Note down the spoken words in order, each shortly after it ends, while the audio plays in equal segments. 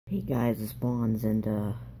Hey guys, it's Bonds, and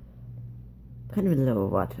kind of in lower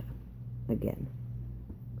water again.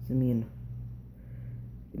 I mean,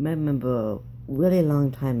 you might remember a really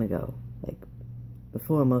long time ago, like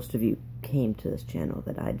before most of you came to this channel,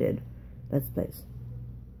 that I did Let's Plays.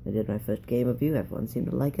 I did my first game review. Everyone seemed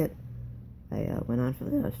to like it. I went on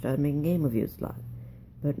from there. I started making game reviews a lot.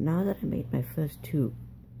 But now that I made my first two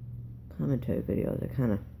commentary videos, I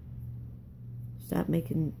kind of stopped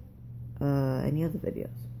making any other videos.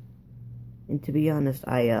 And to be honest,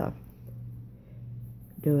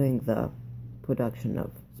 during the production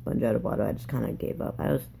of Sponge Out of Water, I just kind of gave up.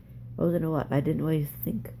 I was in a rut. I didn't really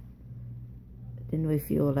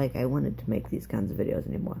feel like I wanted to make these kinds of videos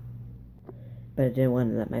anymore. But I didn't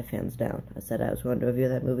want to let my fans down. I said I was going to review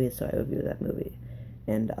that movie, so I reviewed that movie.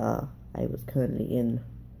 And I was currently in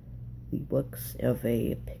the works of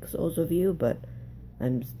a Pixels review, but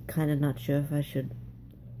I'm kind of not sure if I should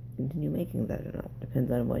continue making that or not.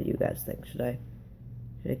 Depends on what you guys think. Should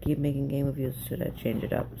I keep making game reviews? Should I change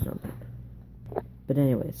it up or something? But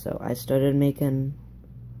anyway, so I started making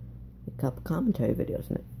a couple commentary videos,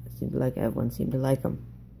 and it seemed like everyone seemed to like them.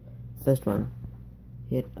 First one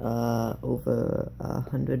hit over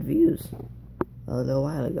 100 views a little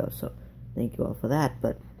while ago, so thank you all for that.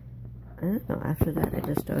 But I don't know, after that I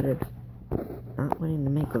just started not wanting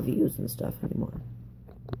to make reviews and stuff anymore.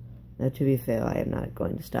 Now, to be fair, I am not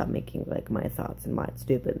going to stop making, like, my thoughts and why it's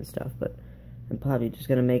stupid and stuff, but I'm probably just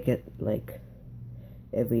gonna make it, like,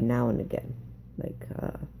 every now and again. Like,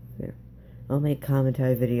 yeah. I'll make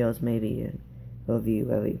commentary videos, maybe, and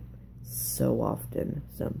review every so often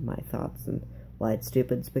some of my thoughts and why it's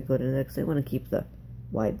stupid sprinkled in there, because I want to keep the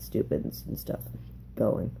why it's stupid and stuff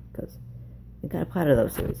going, because I'm kind of proud of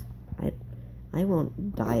those series. I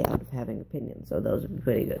won't die out of having opinions, so those would be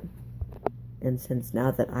pretty good. And since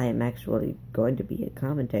now that I am actually going to be a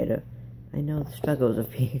commentator, I know the struggles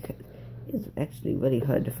of being it's actually really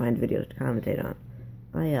hard to find videos to commentate on.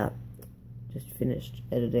 I just finished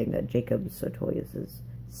editing Jacob Sartorius'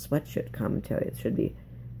 sweatshirt commentary. It should be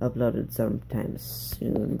uploaded sometime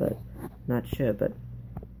soon, but not sure. But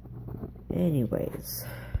anyways,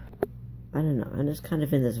 I don't know. I'm just kind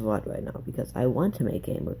of in this rut right now because I want to make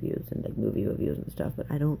game reviews and like movie reviews and stuff, but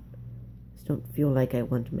I just don't feel like I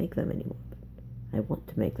want to make them anymore. I want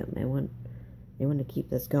to make them. I want to keep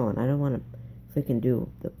this going. I don't want to freaking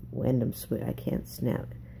do the random switch. I can't snap.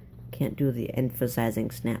 Can't do the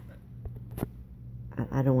emphasizing snap.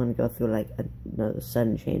 I don't want to go through like another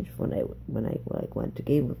sudden change when I like went to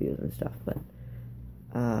game reviews and stuff. But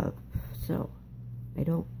so I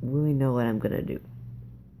don't really know what I'm gonna do.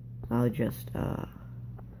 I'll just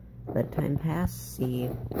let time pass, see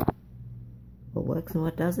what works and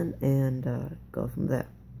what doesn't, and go from there.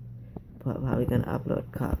 Probably gonna upload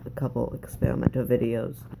a couple experimental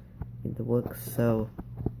videos in the works, so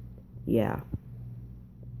yeah,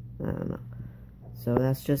 I don't know. So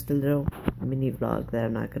that's just a little mini vlog that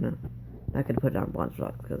I'm not gonna put it on Bond's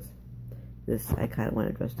vlog, because I kind of want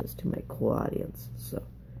to address this to my core audience. So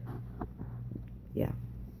yeah.